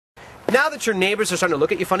Now that your neighbors are starting to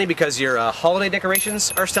look at you funny because your holiday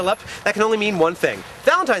decorations are still up, that can only mean one thing.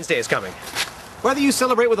 Valentine's Day is coming. Whether you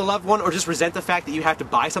celebrate with a loved one or just resent the fact that you have to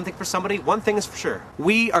buy something for somebody, one thing is for sure.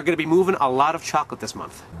 We are going to be moving a lot of chocolate this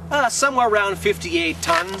month. Somewhere around 58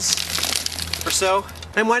 tons or so.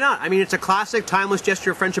 And why not? I mean, it's a classic, timeless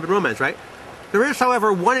gesture of friendship and romance, right? There is,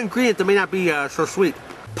 however, one ingredient that may not be so sweet.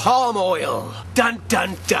 Palm oil. Dun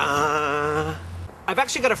dun dun. I've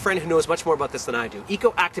actually got a friend who knows much more about this than I do.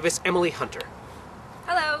 Eco-activist Emily Hunter.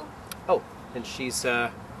 Hello. Oh, and she's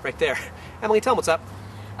right there. Emily, tell them what's up.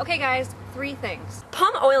 Okay guys, 3 things.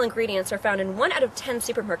 Palm oil ingredients are found in 1 out of 10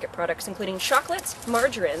 supermarket products, including chocolates,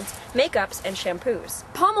 margarines, makeups, and shampoos.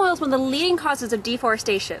 Palm oil is one of the leading causes of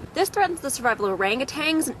deforestation. This threatens the survival of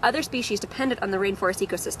orangutans and other species dependent on the rainforest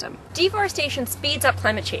ecosystem. Deforestation speeds up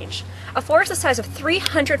climate change. A forest the size of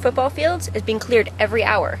 300 football fields is being cleared every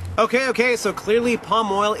hour. Okay, so clearly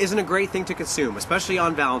palm oil isn't a great thing to consume, especially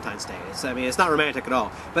on Valentine's Day. It's not romantic at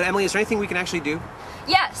all. But Emily, is there anything we can actually do?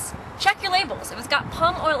 Yes! Check your labels. If it's got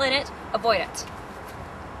palm oil in it, avoid it.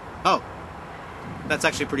 Oh, that's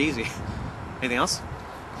actually pretty easy. Anything else?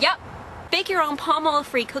 Yep. Bake your own palm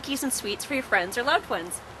oil-free cookies and sweets for your friends or loved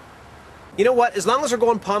ones. You know what? As long as we're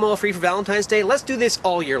going palm oil free for Valentine's Day, let's do this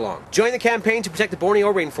all year long. Join the campaign to protect the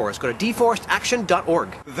Borneo rainforest. Go to deforestaction.org.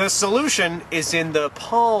 The solution is in the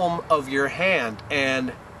palm of your hand,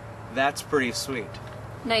 and that's pretty sweet.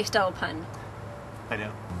 Nice double pun. I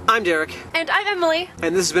know. I'm Derek. And I'm Emily.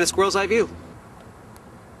 And this has been A Squirrel's Eye View.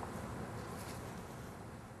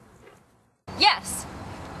 Yes!